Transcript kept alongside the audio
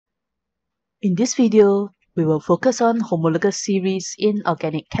In this video, we will focus on homologous series in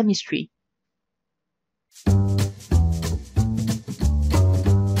organic chemistry.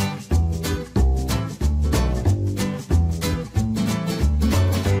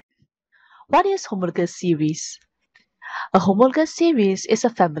 What is homologous series? A homologous series is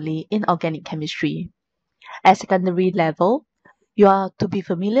a family in organic chemistry. At secondary level, you are to be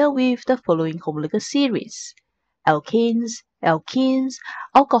familiar with the following homologous series: alkanes, alkenes,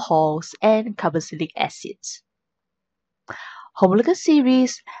 alcohols, and carboxylic acids. Homologous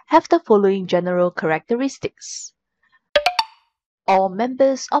series have the following general characteristics. All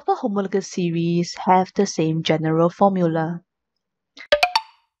members of a homologous series have the same general formula.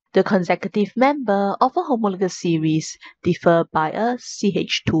 The consecutive member of a homologous series differ by a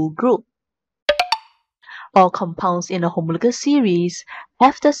CH2 group. All compounds in a homologous series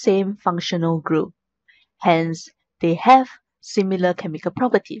have the same functional group. Hence, they have similar chemical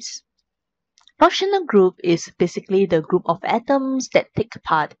properties. Functional group is basically the group of atoms that take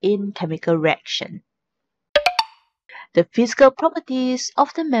part in chemical reaction. The physical properties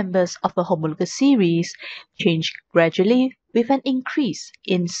of the members of a homologous series change gradually with an increase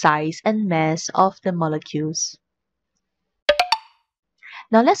in size and mass of the molecules.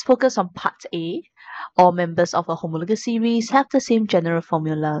 Now let's focus on part A. All members of a homologous series have the same general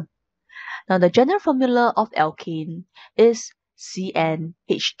formula. Now the general formula of alkane is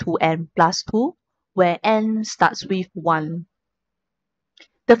CnH2n plus 2, where N starts with 1.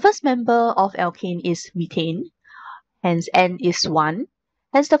 The first member of alkane is methane, hence N is 1,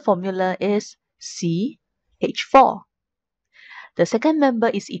 hence the formula is CH4. The second member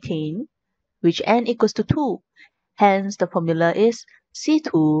is ethane, which N equals to 2, hence the formula is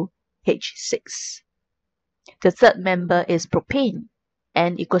C2H6. The third member is propane,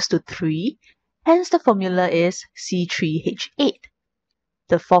 N equals to 3, hence the formula is C3H8.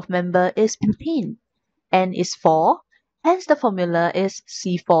 The fourth member is butane, N is 4, hence the formula is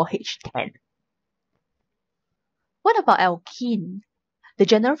C4H10. What about alkene? The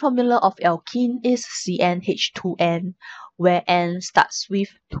general formula of alkene is CnH2n, where N starts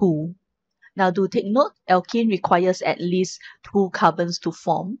with 2. Now do take note, alkene requires at least 2 carbons to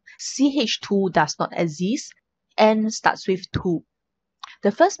form. CH2 does not exist. N starts with 2.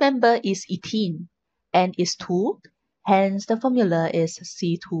 The first member is ethene. N is 2, hence the formula is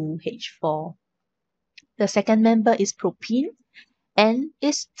C2H4. The second member is propene. N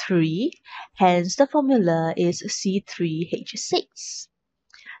is 3, hence the formula is C3H6.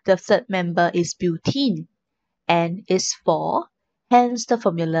 The third member is butene. N is 4, hence the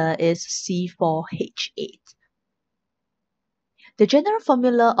formula is C4H8. The general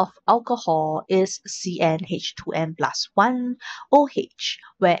formula of alcohol is CnH2n plus 1 OH,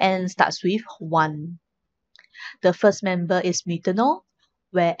 where N starts with 1. The first member is methanol,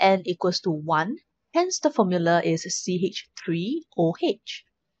 where N equals to 1, hence the formula is CH3OH.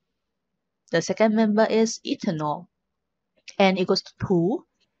 The second member is ethanol, N equals to 2,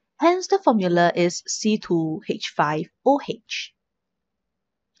 hence the formula is C2H5OH.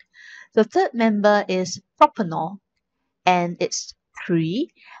 The third member is propanol, and it's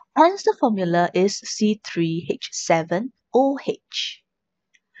 3, hence the formula is C3H7OH.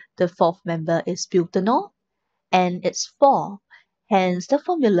 The fourth member is butanol, and it's 4, hence the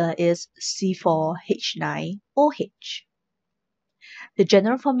formula is C4H9OH. The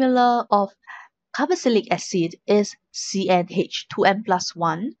general formula of carboxylic acid is CnH2n plus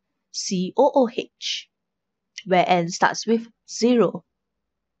 1 COOH, where N starts with 0.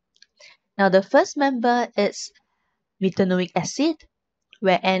 Now the first member is methanoic acid,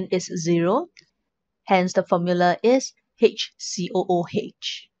 where N is 0, hence the formula is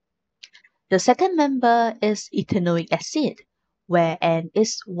HCOOH. The second member is ethanoic acid, where N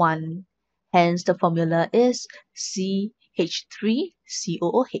is 1, hence the formula is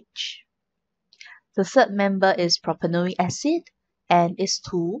CH3COOH. The third member is propanoic acid, N is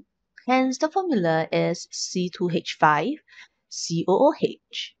 2, hence the formula is C2H5COOH.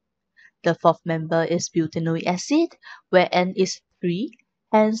 The fourth member is butanoic acid, where N is 3,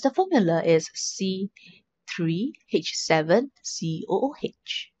 hence the formula is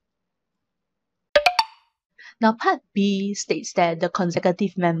C3H7COOH. Now part B states that the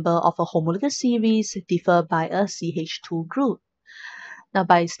consecutive member of a homologous series differ by a CH2 group. Now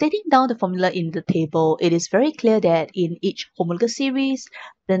by stating down the formula in the table, it is very clear that in each homologous series,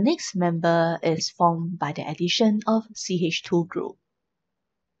 the next member is formed by the addition of CH2 group.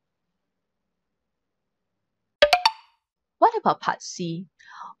 What about part C?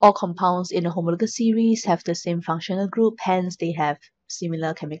 All compounds in a homologous series have the same functional group, hence they have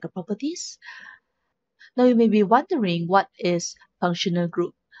similar chemical properties. Now you may be wondering what is functional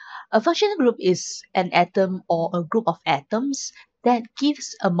group. A functional group is an atom or a group of atoms that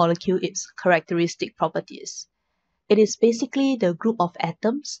gives a molecule its characteristic properties. It is basically the group of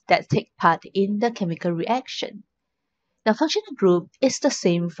atoms that take part in the chemical reaction. The functional group is the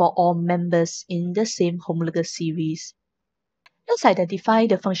same for all members in the same homologous series. Let's identify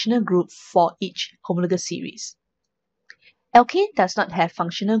the functional group for each homologous series. Alkane does not have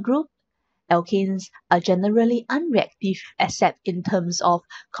functional group. Alkanes are generally unreactive except in terms of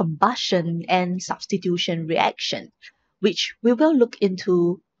combustion and substitution reaction, which we will look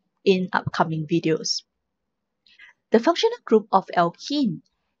into in upcoming videos. The functional group of alkene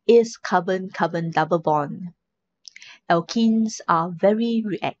is carbon-carbon double bond. Alkenes are very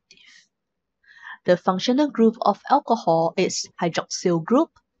reactive. The functional group of alcohol is hydroxyl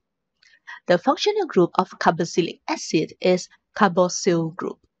group. The functional group of carboxylic acid is carboxyl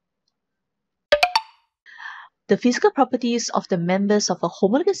group. The physical properties of the members of a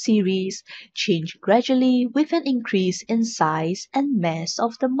homologous series change gradually with an increase in size and mass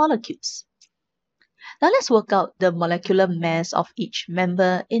of the molecules. Now let's work out the molecular mass of each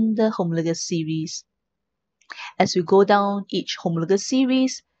member in the homologous series. As we go down each homologous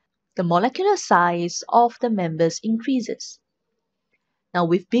series, the molecular size of the members increases. Now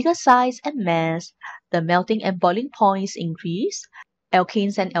with bigger size and mass, the melting and boiling points increase.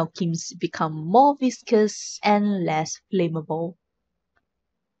 Alkanes and alkenes become more viscous and less flammable.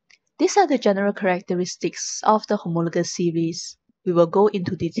 These are the general characteristics of the homologous series. We will go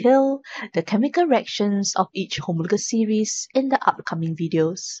into detail the chemical reactions of each homologous series in the upcoming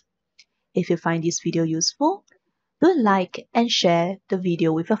videos. If you find this video useful, do like and share the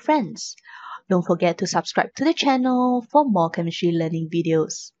video with your friends. Don't forget to subscribe to the channel for more chemistry learning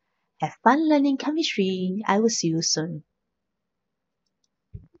videos. Have fun learning chemistry. I will see you soon.